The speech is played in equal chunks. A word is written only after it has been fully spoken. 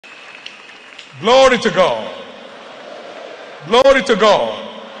Glory to God. Glory to God.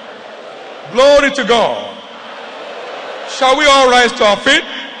 Glory to God. Shall we all rise to our feet?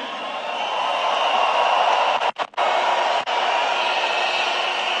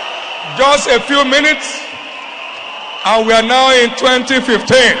 Just a few minutes, and we are now in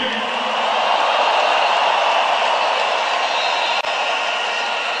 2015.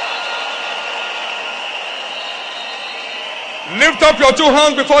 Lift up your two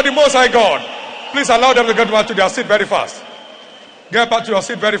hands before the Most High God. Please allow them to get back to their seat very fast. Get back to your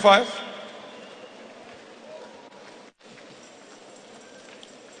seat very fast.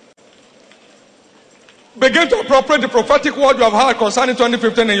 Begin to appropriate the prophetic word you have heard concerning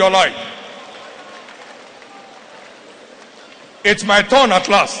 2015 in your life. It's my turn at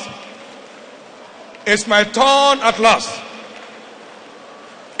last. It's my turn at last.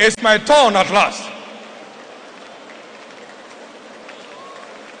 It's my turn at last.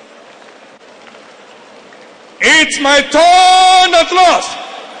 It's my turn at last.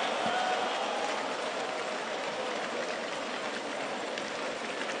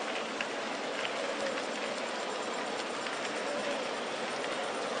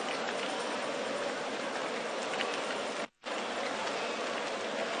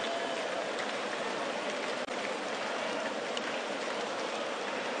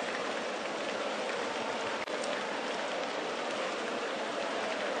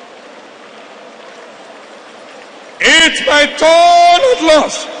 It's my turn at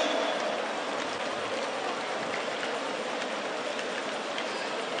last.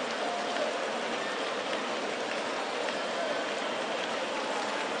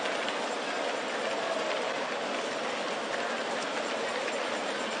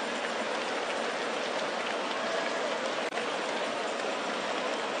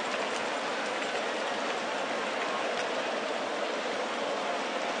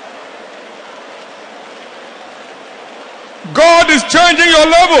 God is changing your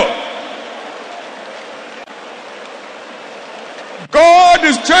level. God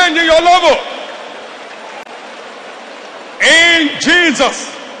is changing your level. In Jesus'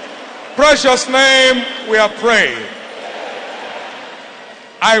 precious name we are praying.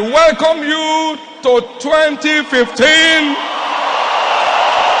 I welcome you to 2015.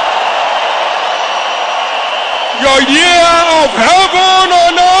 Your year of heaven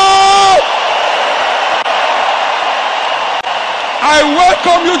on earth. I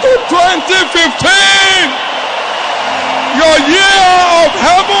welcome you to 2015, your year of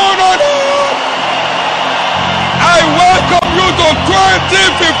heaven on earth. I welcome you to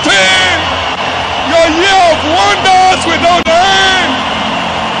 2015, your year of wonders without end.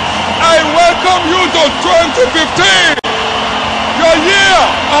 I welcome you to 2015, your year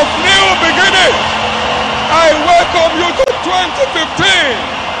of new beginning. I welcome you to 2015,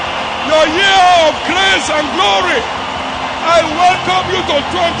 your year of grace and glory. I welcome you to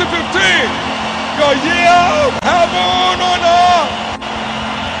 2015, your year of heaven on earth.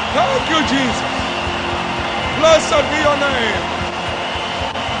 Thank you, Jesus. Blessed be your name.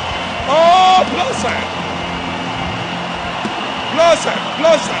 Oh, blessed. Blessed,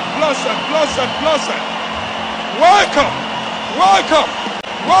 blessed, blessed, blessed, blessed. Welcome, welcome,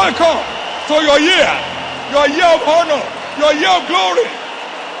 welcome to your year of honor, your year of glory.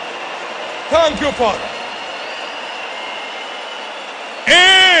 Thank you, Father.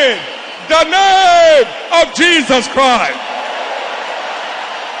 In the name of Jesus Christ.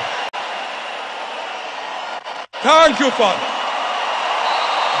 Thank you, Father.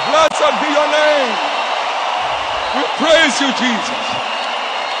 Blessed be your name. We praise you, Jesus.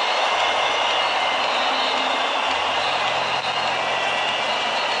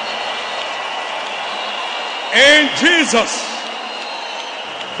 In Jesus'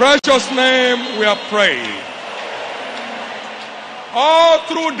 precious name we are praying. All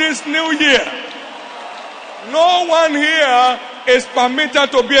through this new year, no one here is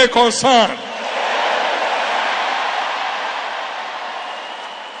permitted to be a concern.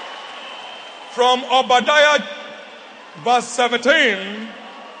 From Obadiah verse 17,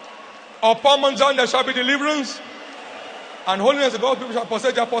 upon Mount Zion there shall be deliverance, and holiness of God's people shall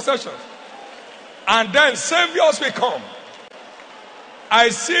possess their possessions. And then saviors will come. I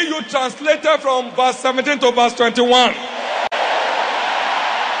see you translated from verse 17 to verse 21.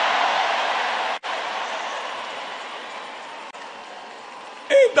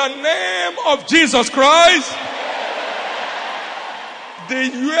 In the name of Jesus Christ, the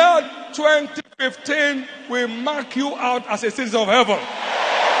year 2015 will mark you out as a citizen of heaven.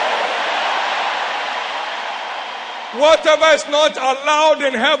 Whatever is not allowed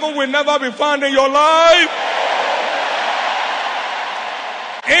in heaven will never be found in your life.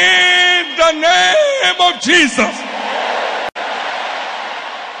 In In the name of Jesus.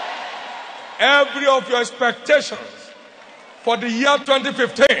 Every of your expectations for the year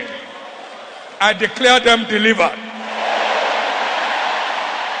 2015, I declare them delivered.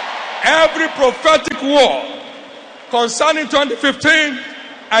 Every prophetic word concerning 2015,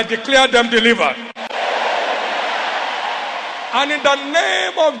 I declare them delivered. And in the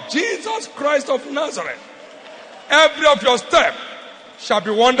name of Jesus Christ of Nazareth, every of your steps shall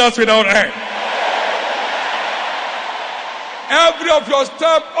be wonders without end. Every of your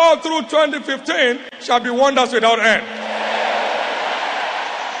steps all through 2015 shall be wonders without end.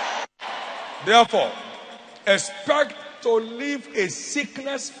 Therefore, expect to live a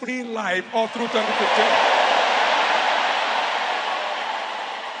sickness-free life all through 2015.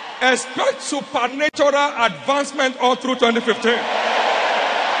 Expect supernatural advancement all through 2015.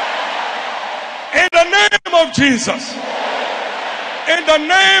 In the name of Jesus. In the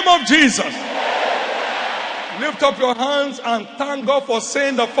name of Jesus. Lift up your hands and thank God for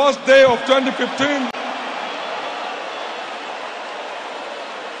saying the first day of 2015.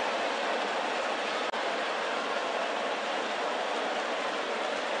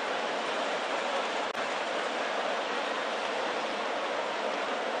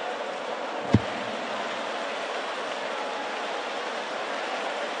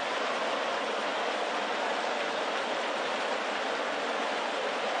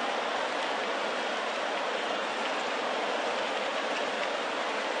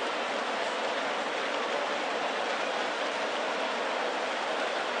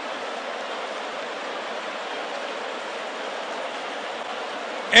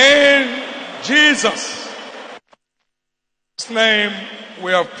 In Jesus' name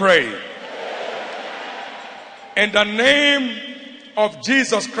we have prayed. In the name of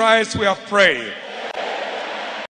Jesus Christ we have prayed.